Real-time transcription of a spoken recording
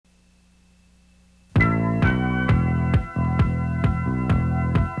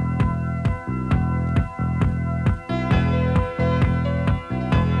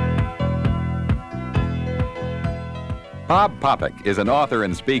Bob Popyk is an author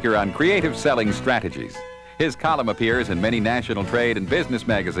and speaker on creative selling strategies. His column appears in many national trade and business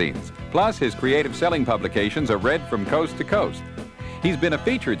magazines. Plus, his creative selling publications are read from coast to coast. He's been a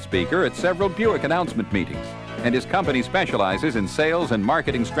featured speaker at several Buick announcement meetings, and his company specializes in sales and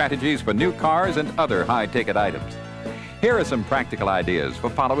marketing strategies for new cars and other high-ticket items. Here are some practical ideas for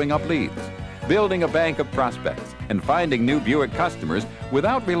following up leads, building a bank of prospects, and finding new Buick customers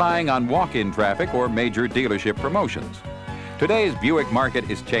without relying on walk-in traffic or major dealership promotions. Today's Buick market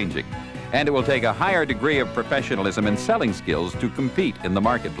is changing, and it will take a higher degree of professionalism and selling skills to compete in the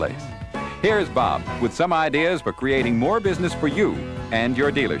marketplace. Here's Bob with some ideas for creating more business for you and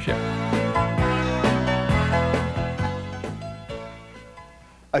your dealership.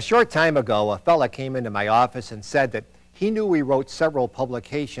 A short time ago, a fella came into my office and said that he knew we wrote several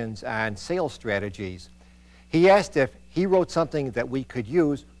publications on sales strategies. He asked if he wrote something that we could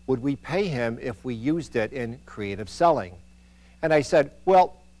use, would we pay him if we used it in creative selling? And I said,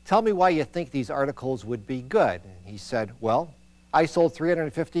 well, tell me why you think these articles would be good. And he said, well, I sold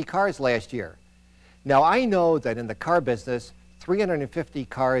 350 cars last year. Now, I know that in the car business, 350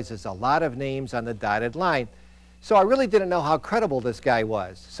 cars is a lot of names on the dotted line. So I really didn't know how credible this guy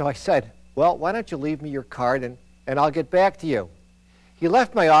was. So I said, well, why don't you leave me your card and I'll get back to you. He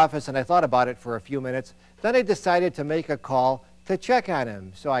left my office and I thought about it for a few minutes. Then I decided to make a call to check on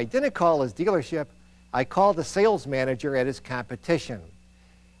him. So I didn't call his dealership. I called the sales manager at his competition.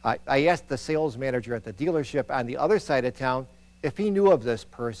 I asked the sales manager at the dealership on the other side of town if he knew of this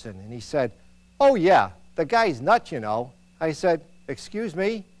person. And he said, oh yeah, the guy's nuts, you know. I said, excuse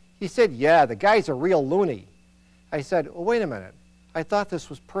me? He said, yeah, the guy's a real loony. I said, well, wait a minute. I thought this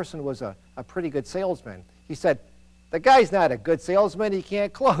person was a pretty good salesman. He said, the guy's not a good salesman. He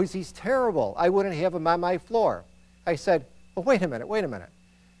can't close. He's terrible. I wouldn't have him on my floor. I said, well, wait a minute.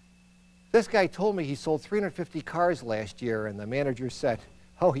 This guy told me he sold 350 cars last year, and the manager said,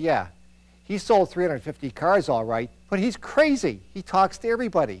 oh yeah, he sold 350 cars all right, but he's crazy. He talks to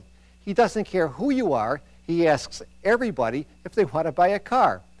everybody. He doesn't care who you are. He asks everybody if they want to buy a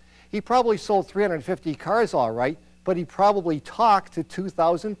car. He probably sold 350 cars all right, but he probably talked to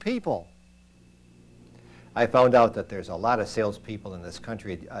 2,000 people. I found out that there's a lot of salespeople in this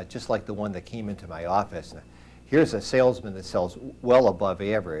country, just like the one that came into my office. Here's a salesman that sells well above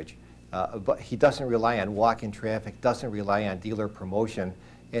average, but he doesn't rely on walk-in traffic, doesn't rely on dealer promotion,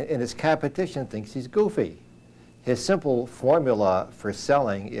 and his competition thinks he's goofy. His simple formula for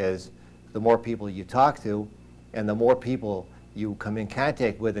selling is the more people you talk to and the more people you come in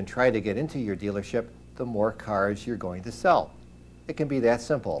contact with and try to get into your dealership, the more cars you're going to sell. It can be that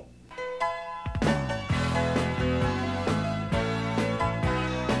simple.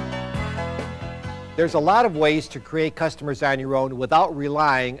 There's a lot of ways to create customers on your own without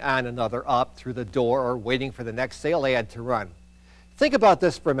relying on another up through the door or waiting for the next sale ad to run. Think about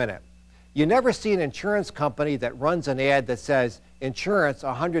this for a minute. You never see an insurance company that runs an ad that says, insurance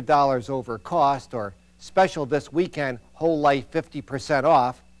 $100 over cost, or special this weekend, whole life 50%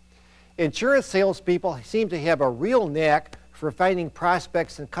 off. Insurance salespeople seem to have a real knack for finding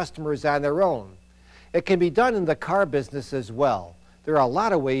prospects and customers on their own. It can be done in the car business as well. There are a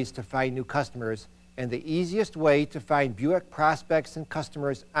lot of ways to find new customers, and the easiest way to find Buick prospects and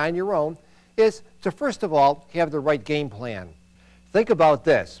customers on your own is to, first of all, have the right game plan. Think about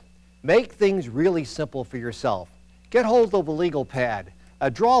this. Make things really simple for yourself. Get hold of a legal pad.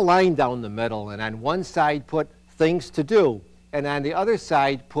 Draw a line down the middle, and on one side put things to do, and on the other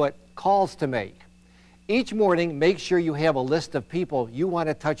side put calls to make. Each morning, make sure you have a list of people you want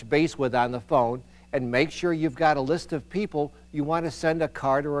to touch base with on the phone, and make sure you've got a list of people you want to send a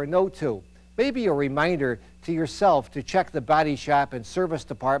card or a note to. Maybe a reminder to yourself to check the body shop and service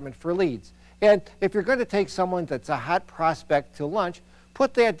department for leads. And if you're going to take someone that's a hot prospect to lunch,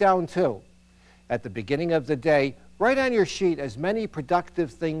 put that down too. At the beginning of the day, write on your sheet as many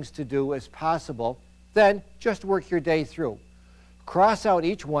productive things to do as possible, then just work your day through. Cross out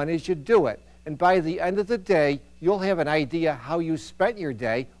each one as you do it, and by the end of the day, you'll have an idea how you spent your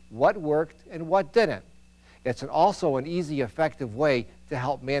day, what worked and what didn't. It's also an easy, effective way to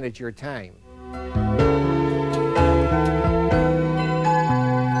help manage your time.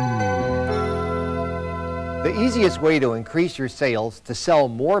 The easiest way to increase your sales, to sell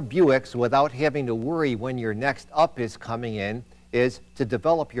more Buicks without having to worry when your next up is coming in, is to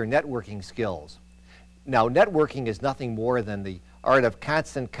develop your networking skills. Now, networking is nothing more than the art of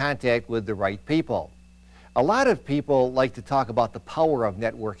constant contact with the right people. A lot of people like to talk about the power of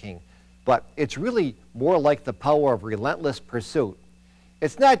networking, but it's really more like the power of relentless pursuit.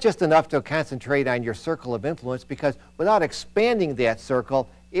 It's not just enough to concentrate on your circle of influence, because without expanding that circle,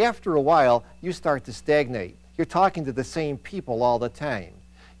 after a while, you start to stagnate. You're talking to the same people all the time.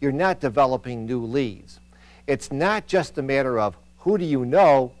 You're not developing new leads. It's not just a matter of who do you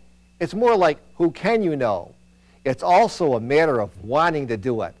know, it's more like who can you know. It's also a matter of wanting to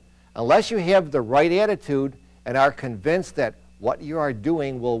do it. Unless you have the right attitude and are convinced that what you are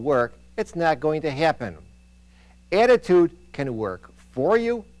doing will work, it's not going to happen. Attitude can work for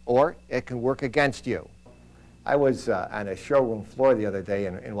you or it can work against you. I was on a showroom floor the other day,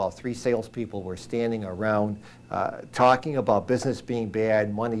 and while 3 salespeople were standing around talking about business being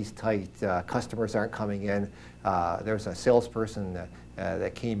bad, money's tight, customers aren't coming in, there was a salesperson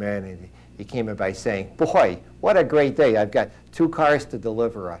that came in, and he came in by saying, "Boy, what a great day. I've got 2 cars to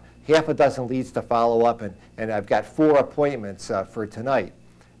deliver, half a dozen leads to follow up, and I've got 4 appointments for tonight.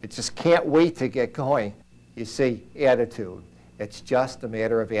 I just can't wait to get going." You see, attitude. It's just a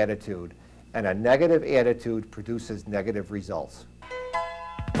matter of attitude. And a negative attitude produces negative results.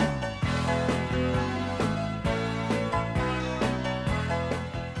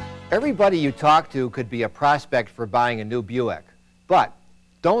 Everybody you talk to could be a prospect for buying a new Buick. But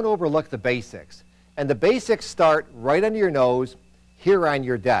don't overlook the basics. And the basics start right under your nose, here on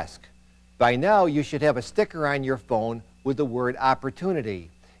your desk. By now, you should have a sticker on your phone with the word opportunity.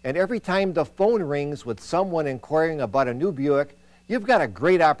 And every time the phone rings with someone inquiring about a new Buick, you've got a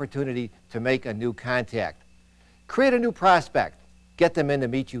great opportunity to make a new contact. Create a new prospect. Get them in to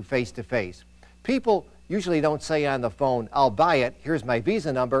meet you face to face. People usually don't say on the phone, "I'll buy it, here's my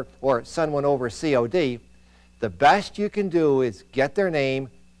Visa number," or "send one over COD. The best you can do is get their name,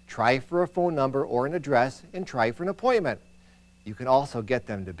 try for a phone number or an address, and try for an appointment. You can also get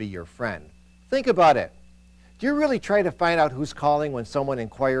them to be your friend. Think about it. Do you really try to find out who's calling when someone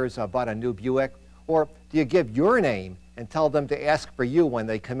inquires about a new Buick? Or do you give your name and tell them to ask for you when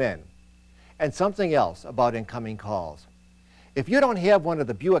they come in? And something else about incoming calls. If you don't have one of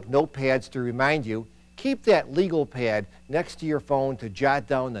the Buick notepads to remind you, keep that legal pad next to your phone to jot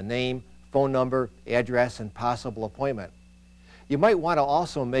down the name, phone number, address, and possible appointment. You might want to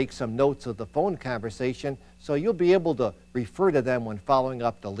also make some notes of the phone conversation so you'll be able to refer to them when following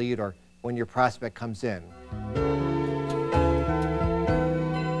up the lead or when your prospect comes in.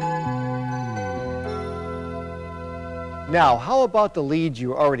 Now, how about the leads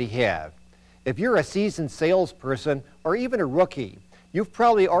you already have? If you're a seasoned salesperson or even a rookie, you've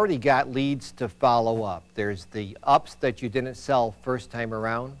probably already got leads to follow up. There's the ups that you didn't sell first time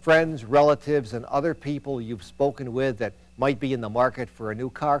around, friends, relatives, and other people you've spoken with that might be in the market for a new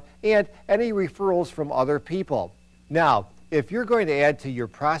car, and any referrals from other people. Now, if you're going to add to your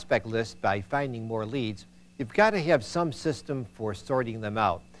prospect list by finding more leads, you've got to have some system for sorting them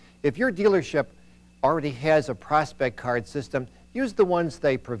out. If your dealership already has a prospect card system, use the ones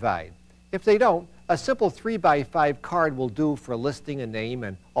they provide. If they don't, a simple 3x5 card will do for listing a name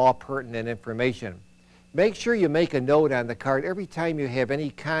and all pertinent information. Make sure you make a note on the card every time you have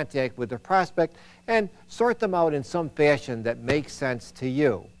any contact with the prospect and sort them out in some fashion that makes sense to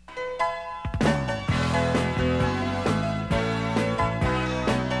you.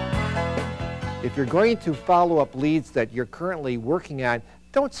 If you're going to follow up leads that you're currently working on,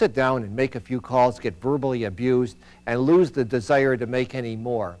 don't sit down and make a few calls, get verbally abused, and lose the desire to make any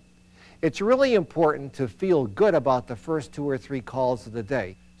more. It's really important to feel good about the first 2 or 3 calls of the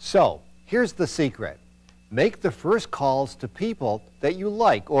day. So, here's the secret. Make the first calls to people that you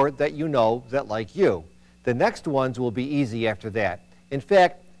like or that you know that like you. The next ones will be easy after that. In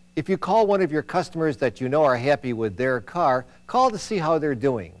fact, if you call one of your customers that you know are happy with their car, call to see how they're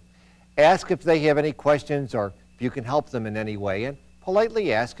doing. Ask if they have any questions or if you can help them in any way, and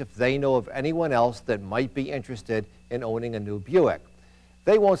politely ask if they know of anyone else that might be interested in owning a new Buick.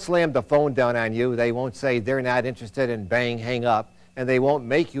 They won't slam the phone down on you, they won't say they're not interested and bang, hang up, and they won't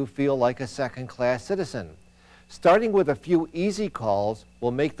make you feel like a second-class citizen. Starting with a few easy calls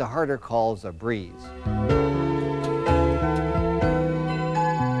will make the harder calls a breeze.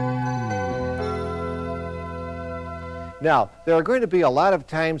 Now, there are going to be a lot of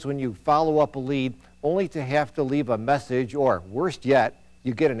times when you follow up a lead only to have to leave a message, or worst yet,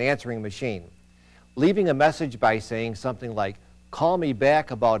 you get an answering machine. Leaving a message by saying something like, "Call me back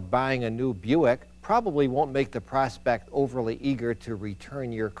about buying a new Buick," probably won't make the prospect overly eager to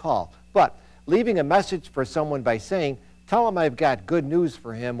return your call. But leaving a message for someone by saying, "Tell him I've got good news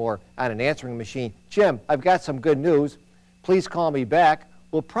for him," or on an answering machine, "Jim, I've got some good news, please call me back,"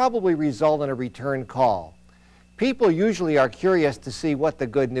 will probably result in a return call. People usually are curious to see what the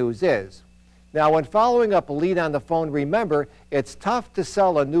good news is. Now, when following up a lead on the phone, remember, it's tough to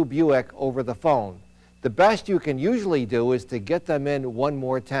sell a new Buick over the phone. The best you can usually do is to get them in one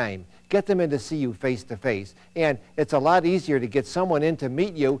more time. Get them in to see you face to face. And it's a lot easier to get someone in to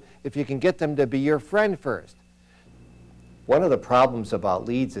meet you if you can get them to be your friend first. One of the problems about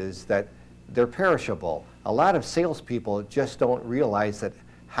leads is that they're perishable. A lot of salespeople just don't realize that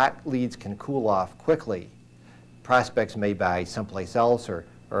hot leads can cool off quickly. Prospects may buy someplace else or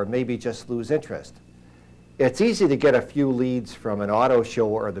maybe just lose interest. It's easy to get a few leads from an auto show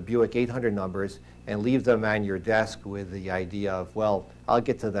or the Buick 800 numbers and leave them on your desk with the idea of, well, I'll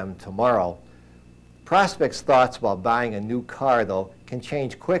get to them tomorrow. Prospects' thoughts about buying a new car, though, can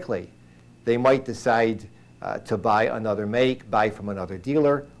change quickly. They might decide to buy another make, buy from another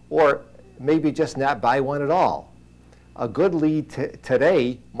dealer, or maybe just not buy one at all. A good lead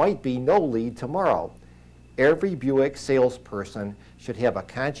today might be no lead tomorrow. Every Buick salesperson should have a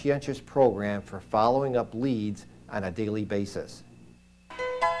conscientious program for following up leads on a daily basis.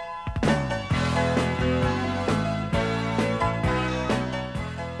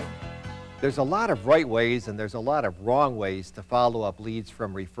 There's a lot of right ways and there's a lot of wrong ways to follow up leads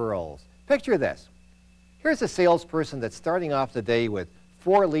from referrals. Picture this. Here's a salesperson that's starting off the day with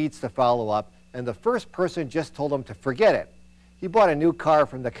 4 leads to follow up, and the first person just told him to forget it. He bought a new car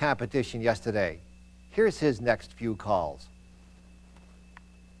from the competition yesterday. Here's his next few calls.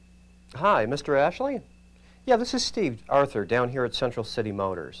 Hi, Mr. Ashley? Yeah, this is Steve Arthur down here at Central City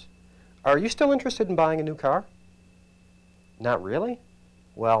Motors. Are you still interested in buying a new car? Not really?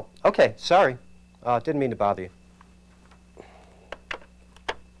 Well, okay, sorry. Didn't mean to bother you.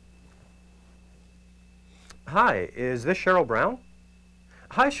 Hi, is this Cheryl Brown?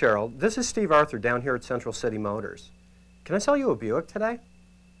 Hi, Cheryl. This is Steve Arthur down here at Central City Motors. Can I sell you a Buick today?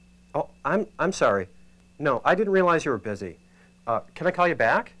 Oh, I'm sorry. No, I didn't realize you were busy. Can I call you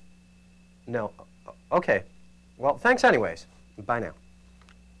back? No. Okay. Well, thanks anyways. Bye now.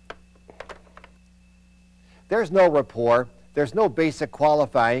 There's no rapport. There's no basic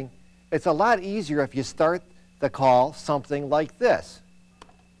qualifying. It's a lot easier if you start the call something like this.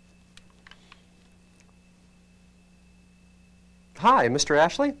 Hi, Mr.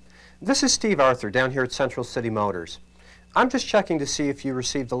 Ashley. This is Steve Arthur down here at Central City Motors. I'm just checking to see if you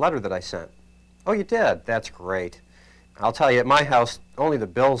received the letter that I sent. Oh, you did? That's great. I'll tell you, at my house, only the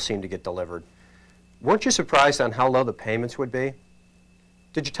bills seem to get delivered. Weren't you surprised on how low the payments would be?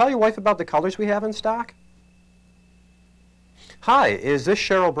 Did you tell your wife about the colors we have in stock? Hi, is this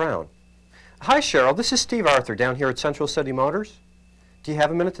Cheryl Brown? Hi, Cheryl. This is Steve Arthur down here at Central City Motors. Do you have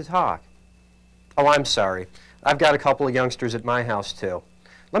a minute to talk? Oh, I'm sorry. I've got a couple of youngsters at my house, too.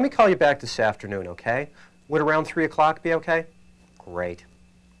 Let me call you back this afternoon, okay? Would around 3 o'clock be okay? Great.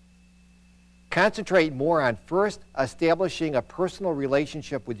 Concentrate more on first establishing a personal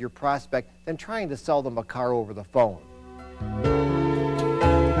relationship with your prospect than trying to sell them a car over the phone.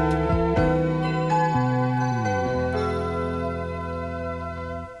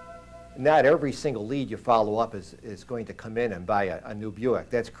 Not every single lead you follow up is going to come in and buy a new Buick.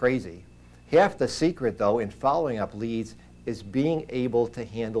 That's crazy. Half the secret, though, in following up leads is being able to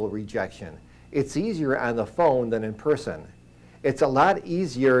handle rejection. It's easier on the phone than in person. It's a lot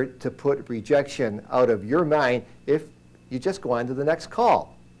easier to put rejection out of your mind if you just go on to the next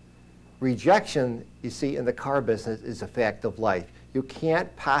call. Rejection, you see, in the car business is a fact of life. You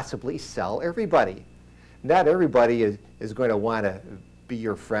can't possibly sell everybody. Not everybody is going to want to be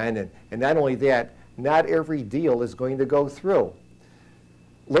your friend, and not only that, not every deal is going to go through.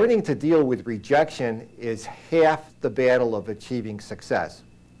 Learning to deal with rejection is half the battle of achieving success.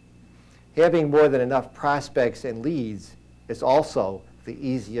 Having more than enough prospects and leads is also the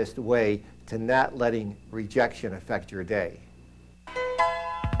easiest way to not letting rejection affect your day.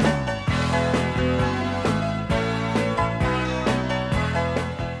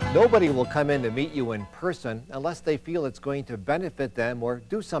 Nobody will come in to meet you in person unless they feel it's going to benefit them or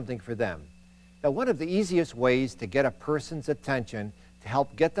do something for them. Now, one of the easiest ways to get a person's attention to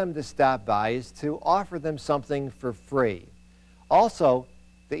help get them to stop by is to offer them something for free. Also,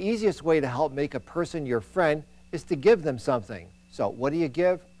 the easiest way to help make a person your friend is to give them something. So what do you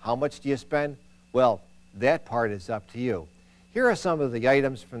give? How much do you spend? Well, that part is up to you. Here are some of the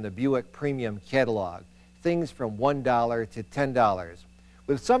items from the Buick Premium Catalog, things from $1 to $10.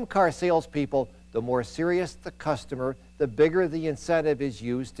 With some car salespeople, the more serious the customer, the bigger the incentive is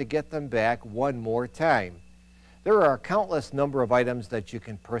used to get them back one more time. There are a countless number of items that you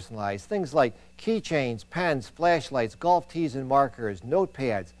can personalize, things like keychains, pens, flashlights, golf tees and markers,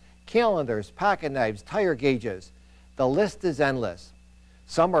 notepads, calendars, pocket knives, tire gauges. The list is endless.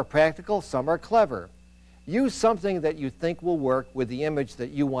 Some are practical, some are clever. Use something that you think will work with the image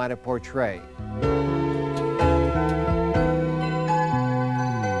that you want to portray.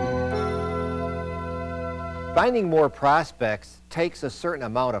 Finding more prospects takes a certain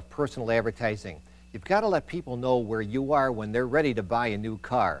amount of personal advertising. You've got to let people know where you are when they're ready to buy a new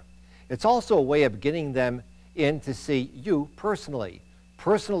car. It's also a way of getting them in to see you personally.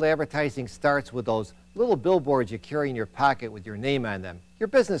 Personal advertising starts with those little billboards you carry in your pocket with your name on them, your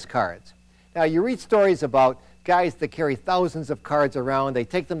business cards. Now, you read stories about guys that carry thousands of cards around. They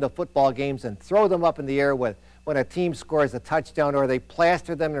take them to football games and throw them up in the air when a team scores a touchdown, or they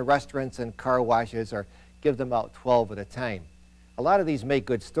plaster them in restaurants and car washes, or give them out 12 at a time. A lot of these make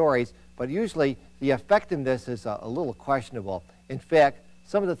good stories, but usually the effectiveness is a little questionable. In fact,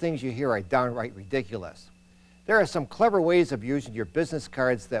 some of the things you hear are downright ridiculous. There are some clever ways of using your business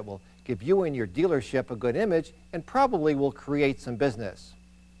cards that will give you and your dealership a good image and probably will create some business.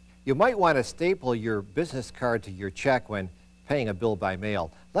 You might want to staple your business card to your check when paying a bill by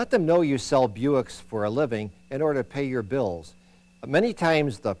mail. Let them know you sell Buicks for a living in order to pay your bills. Many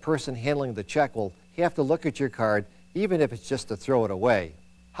times the person handling the check will have to look at your card, even if it's just to throw it away.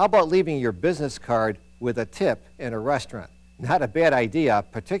 How about leaving your business card with a tip in a restaurant? Not a bad idea,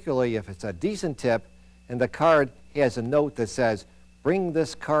 particularly if it's a decent tip and the card has a note that says, "Bring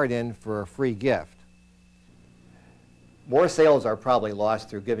this card in for a free gift." More sales are probably lost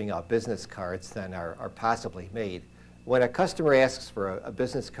through giving out business cards than are possibly made. When a customer asks for a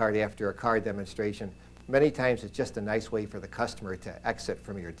business card after a car demonstration, many times it's just a nice way for the customer to exit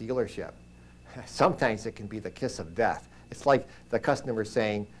from your dealership. Sometimes it can be the kiss of death. It's like the customer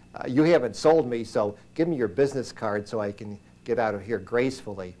saying, "You haven't sold me, so give me your business card so I can get out of here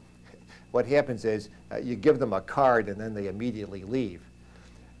gracefully." What happens is you give them a card and then they immediately leave.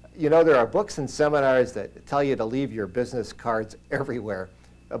 You know, there are books and seminars that tell you to leave your business cards everywhere,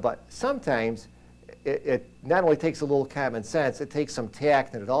 but sometimes it not only takes a little common sense, it takes some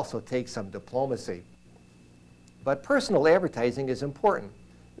tact, and it also takes some diplomacy. But personal advertising is important.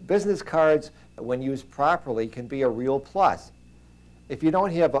 Business cards, when used properly, can be a real plus. If you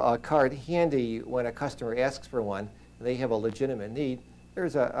don't have a card handy when a customer asks for one and they have a legitimate need,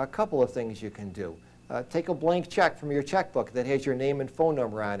 there's a couple of things you can do. Take a blank check from your checkbook that has your name and phone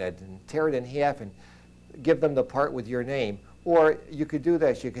number on it and tear it in half and give them the part with your name. Or you could do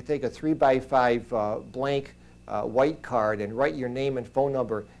this. You could take a 3x5 blank white card and write your name and phone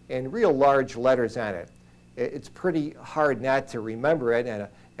number in real large letters on it. It's pretty hard not to remember it,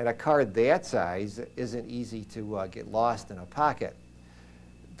 and a card that size isn't easy to get lost in a pocket.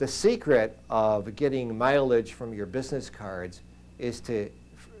 The secret of getting mileage from your business cards is to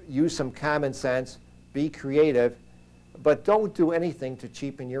use some common sense, be creative, but don't do anything to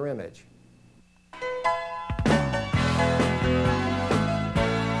cheapen your image.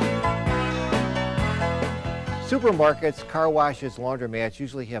 Supermarkets, car washes, laundromats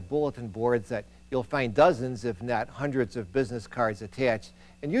usually have bulletin boards that you'll find dozens, if not hundreds, of business cards attached.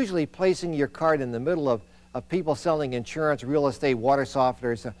 And usually placing your card in the middle of people selling insurance, real estate, water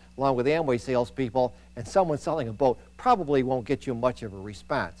softeners, along with Amway salespeople, and someone selling a boat probably won't get you much of a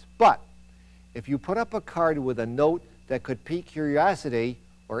response. But if you put up a card with a note that could pique curiosity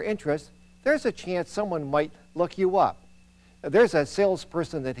or interest, there's a chance someone might look you up. There's a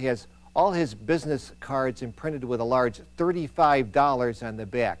salesperson that has all his business cards imprinted with a large $35 on the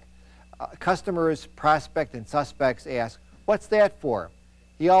back. Customers, prospects, and suspects ask, "What's that for?"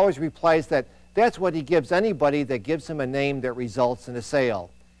 He always replies that that's what he gives anybody that gives him a name that results in a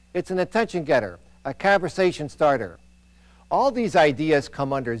sale. It's an attention getter, a conversation starter. All these ideas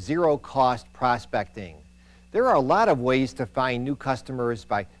come under zero-cost prospecting. There are a lot of ways to find new customers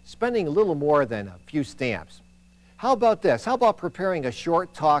by spending a little more than a few stamps. How about this? How about preparing a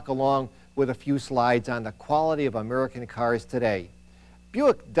short talk along with a few slides on the quality of American cars today?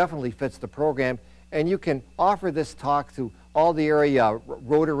 Buick definitely fits the program, and you can offer this talk to all the area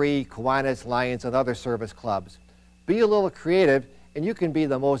Rotary, Kiwanis, Lions, and other service clubs. Be a little creative, and you can be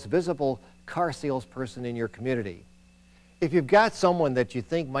the most visible car salesperson in your community. If you've got someone that you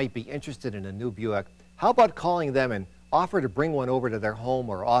think might be interested in a new Buick, how about calling them and offer to bring one over to their home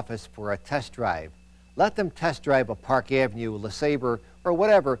or office for a test drive? Let them test drive a Park Avenue, LeSabre, or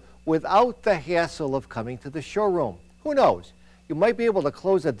whatever without the hassle of coming to the showroom. Who knows? You might be able to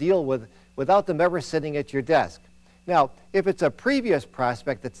close a deal without them ever sitting at your desk. Now, if it's a previous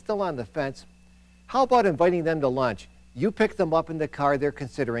prospect that's still on the fence, how about inviting them to lunch? You pick them up in the car they're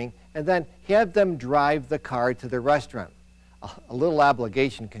considering, and then have them drive the car to the restaurant. A little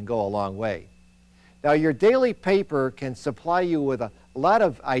obligation can go a long way. Now, your daily paper can supply you with a lot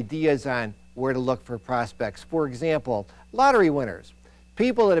of ideas on where to look for prospects. For example, lottery winners,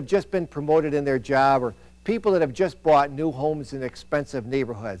 people that have just been promoted in their job, or people that have just bought new homes in expensive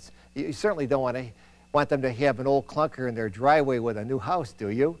neighborhoods. You certainly don't want them to have an old clunker in their driveway with a new house, do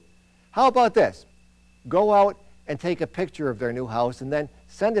you? How about this? Go out and take a picture of their new house and then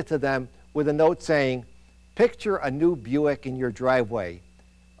send it to them with a note saying, "Picture a new Buick in your driveway."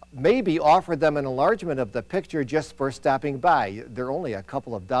 maybe offer them an enlargement of the picture just for stopping by. They're only a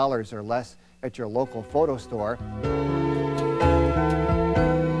couple of dollars or less at your local photo store.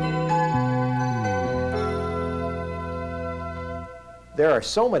 There are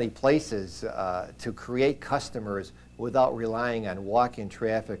so many places to create customers without relying on walk-in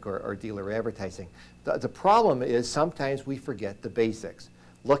traffic or dealer advertising. The problem is sometimes we forget the basics.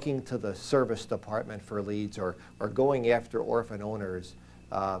 Looking to the service department for leads, or going after orphan owners,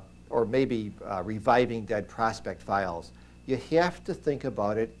 or maybe reviving dead prospect files. You have to think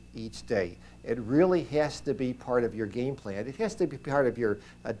about it each day. It really has to be part of your game plan. It has to be part of your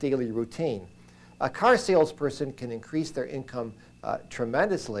daily routine. A car salesperson can increase their income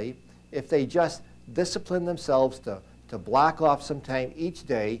tremendously if they just discipline themselves to block off some time each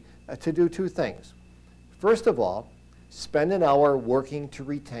day to do two things. First of all, spend an hour working to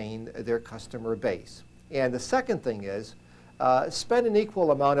retain their customer base. And the second thing is spend an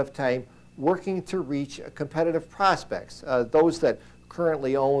equal amount of time working to reach competitive prospects, those that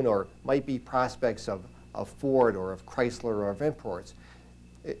currently own or might be prospects of Ford or of Chrysler or of imports.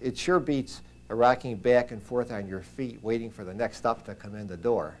 It sure beats rocking back and forth on your feet waiting for the next stuff to come in the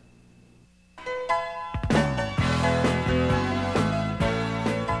door.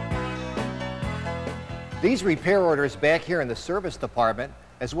 These repair orders back here in the service department,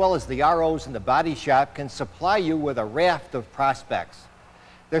 as well as the ROs in the body shop, can supply you with a raft of prospects.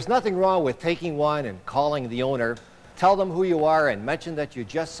 There's nothing wrong with taking one and calling the owner, tell them who you are, and mention that you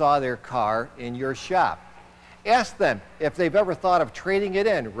just saw their car in your shop. Ask them if they've ever thought of trading it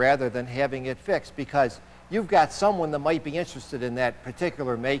in rather than having it fixed, because you've got someone that might be interested in that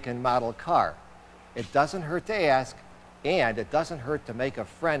particular make and model car. It doesn't hurt to ask, and it doesn't hurt to make a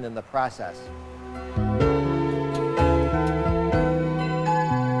friend in the process.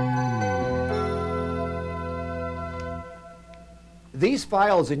 These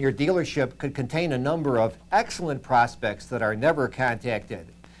files in your dealership could contain a number of excellent prospects that are never contacted.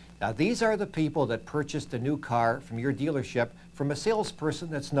 Now, these are the people that purchased a new car from your dealership from a salesperson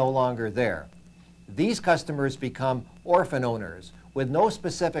that's no longer there. These customers become orphan owners with no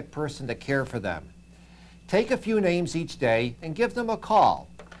specific person to care for them. Take a few names each day and give them a call.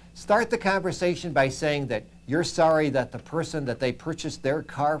 Start the conversation by saying that you're sorry that the person that they purchased their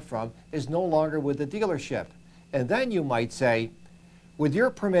car from is no longer with the dealership. And then you might say, with your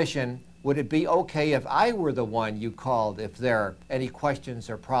permission, would it be okay if I were the one you called if there are any questions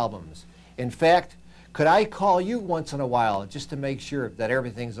or problems? In fact, could I call you once in a while just to make sure that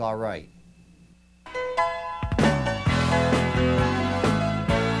everything's all right?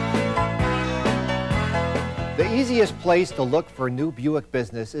 The easiest place to look for new Buick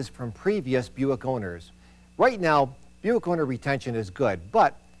business is from previous Buick owners. Right now, Buick owner retention is good,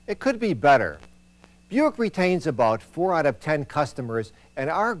 but it could be better. Buick retains about 4 out of 10 customers, and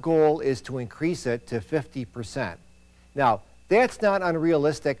our goal is to increase it to 50%. Now, that's not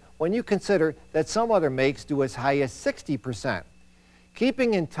unrealistic when you consider that some other makes do as high as 60%.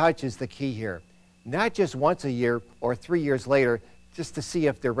 Keeping in touch is the key here. Not just once a year or 3 years later just to see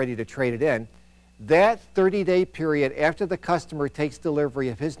if they're ready to trade it in. That 30-day period after the customer takes delivery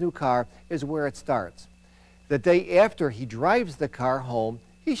of his new car is where it starts. The day after he drives the car home,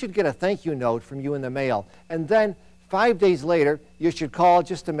 he should get a thank you note from you in the mail. And then 5 days later, you should call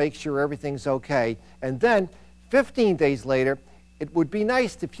just to make sure everything's okay. And then 15 days later, it would be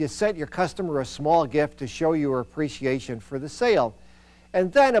nice if you sent your customer a small gift to show your appreciation for the sale.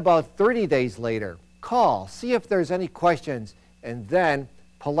 And then about 30 days later, call, see if there's any questions, and then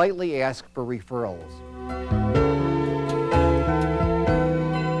politely ask for referrals.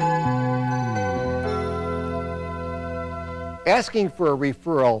 Asking for a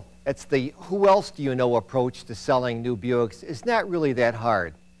referral, it's the who else do you know approach to selling new Buicks, is not really that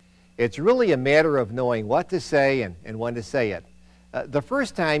hard. It's really a matter of knowing what to say and when to say it. The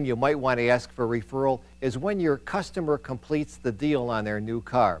first time you might want to ask for a referral is when your customer completes the deal on their new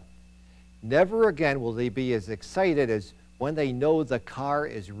car. Never again will they be as excited as when they know the car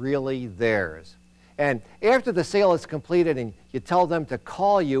is really theirs. And after the sale is completed and you tell them to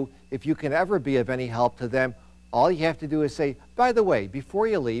call you if you can ever be of any help to them, all you have to do is say, by the way, before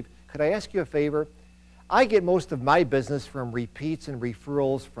you leave, could I ask you a favor? I get most of my business from repeats and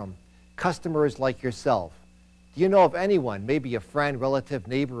referrals from customers like yourself. Do you know of anyone, maybe a friend, relative,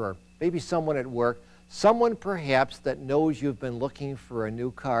 neighbor, or maybe someone at work, someone perhaps that knows you've been looking for a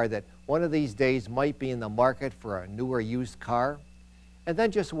new car that one of these days might be in the market for a new or used car? And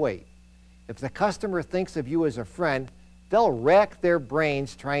then just wait. If the customer thinks of you as a friend, they'll rack their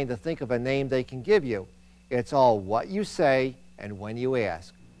brains trying to think of a name they can give you. It's all what you say and when you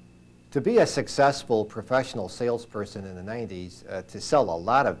ask. To be a successful professional salesperson in the 90s, to sell a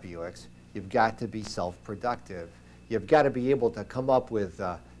lot of Buicks, you've got to be self-productive. You've got to be able to come up with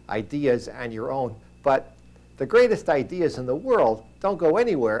ideas on your own. But the greatest ideas in the world don't go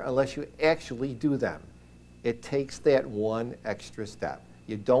anywhere unless you actually do them. It takes that one extra step.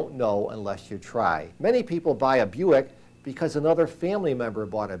 You don't know unless you try. Many people buy a Buick because another family member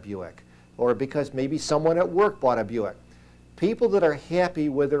bought a Buick, or because maybe someone at work bought a Buick. People that are happy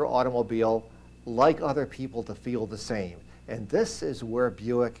with their automobile like other people to feel the same. And this is where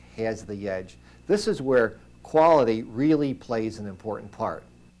Buick has the edge. This is where quality really plays an important part.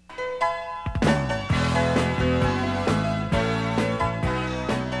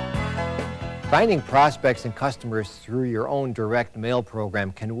 Finding prospects and customers through your own direct mail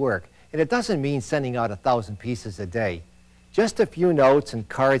program can work, and it doesn't mean sending out 1,000 pieces a day. Just a few notes and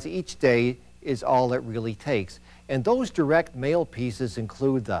cards each day is all it really takes. And those direct mail pieces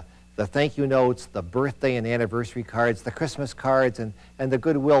include the thank you notes, the birthday and anniversary cards, the Christmas cards, and the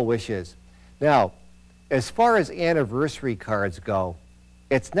goodwill wishes. Now, as far as anniversary cards go,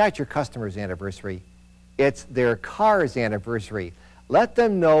 it's not your customer's anniversary, it's their car's anniversary. Let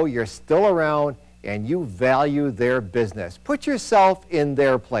them know you're still around and you value their business. Put yourself in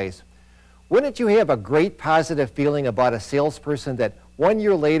their place. Wouldn't you have a great positive feeling about a salesperson that 1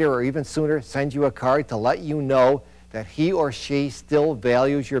 year later or even sooner sends you a card to let you know that he or she still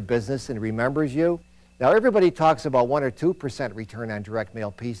values your business and remembers you? Now, everybody talks about 1 or 2% return on direct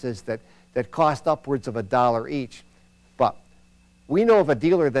mail pieces that cost upwards of $1 each. But we know of a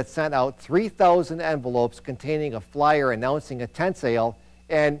dealer that sent out 3,000 envelopes containing a flyer announcing a tent sale,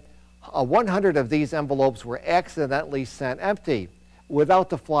 and 100 of these envelopes were accidentally sent empty without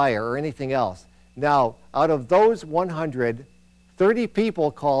the flyer or anything else. Now, out of those 100, 30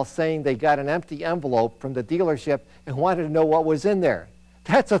 people called saying they got an empty envelope from the dealership and wanted to know what was in there.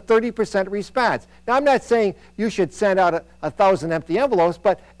 That's a 30% response. Now, I'm not saying you should send out 1,000 empty envelopes,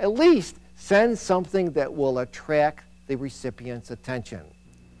 but at least send something that will attract the recipient's attention.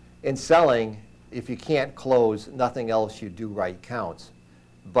 In selling, if you can't close, nothing else you do right counts.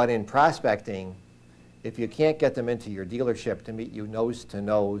 But in prospecting, if you can't get them into your dealership to meet you nose to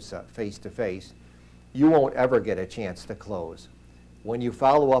nose, face to face, you won't ever get a chance to close. When you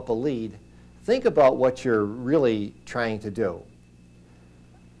follow up a lead, think about what you're really trying to do.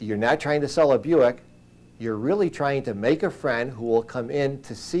 You're not trying to sell a Buick. You're really trying to make a friend who will come in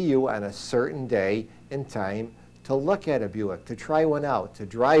to see you on a certain day and time to look at a Buick, to try one out, to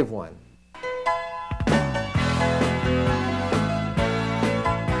drive one.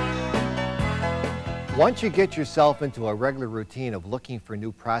 Once you get yourself into a regular routine of looking for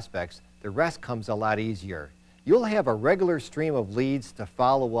new prospects, the rest comes a lot easier. You'll have a regular stream of leads to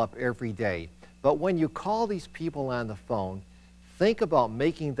follow up every day. But when you call these people on the phone, think about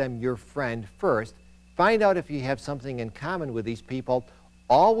making them your friend first. Find out if you have something in common with these people.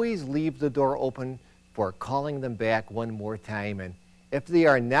 Always leave the door open for calling them back one more time. And if they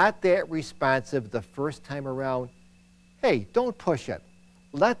are not that responsive the first time around, hey, don't push it.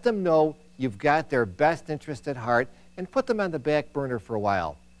 Let them know you've got their best interest at heart and put them on the back burner for a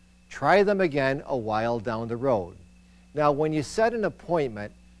while. Try them again a while down the road. Now, when you set an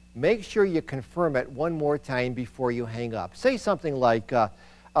appointment, make sure you confirm it one more time before you hang up. Say something like,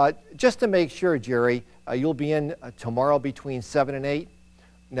 just to make sure, Jerry, you'll be in tomorrow between 7 and 8.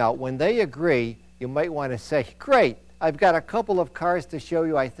 Now, when they agree, you might want to say, great, I've got a couple of cars to show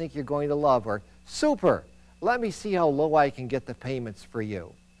you I think you're going to love, or super, let me see how low I can get the payments for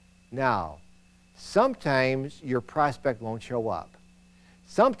you. Now, sometimes your prospect won't show up.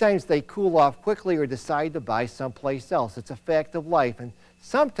 Sometimes they cool off quickly or decide to buy someplace else. It's a fact of life. And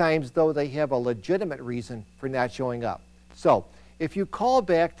sometimes, though, they have a legitimate reason for not showing up. So, if you call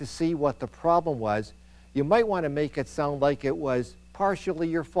back to see what the problem was, you might want to make it sound like it was partially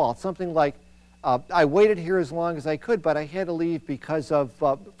your fault. Something like, I waited here as long as I could, but I had to leave because of,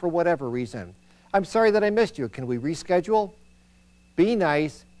 for whatever reason. I'm sorry that I missed you. Can we reschedule? Be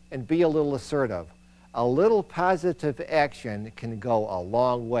nice and be a little assertive. A little positive action can go a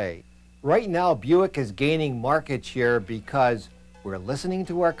long way. Right now, Buick is gaining market share because we're listening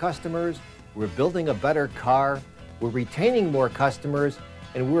to our customers, we're building a better car, we're retaining more customers,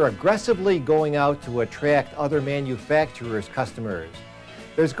 and we're aggressively going out to attract other manufacturers' customers.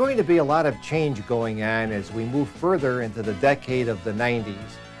 There's going to be a lot of change going on as we move further into the decade of the 90s.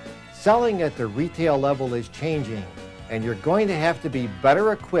 Selling at the retail level is changing, and you're going to have to be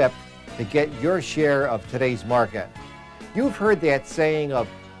better equipped to get your share of today's market. You've heard that saying of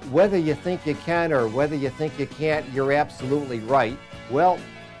whether you think you can or whether you think you can't, you're absolutely right. Well,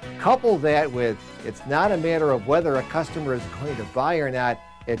 couple that with it's not a matter of whether a customer is going to buy or not,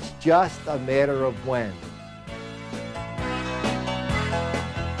 It's just a matter of when.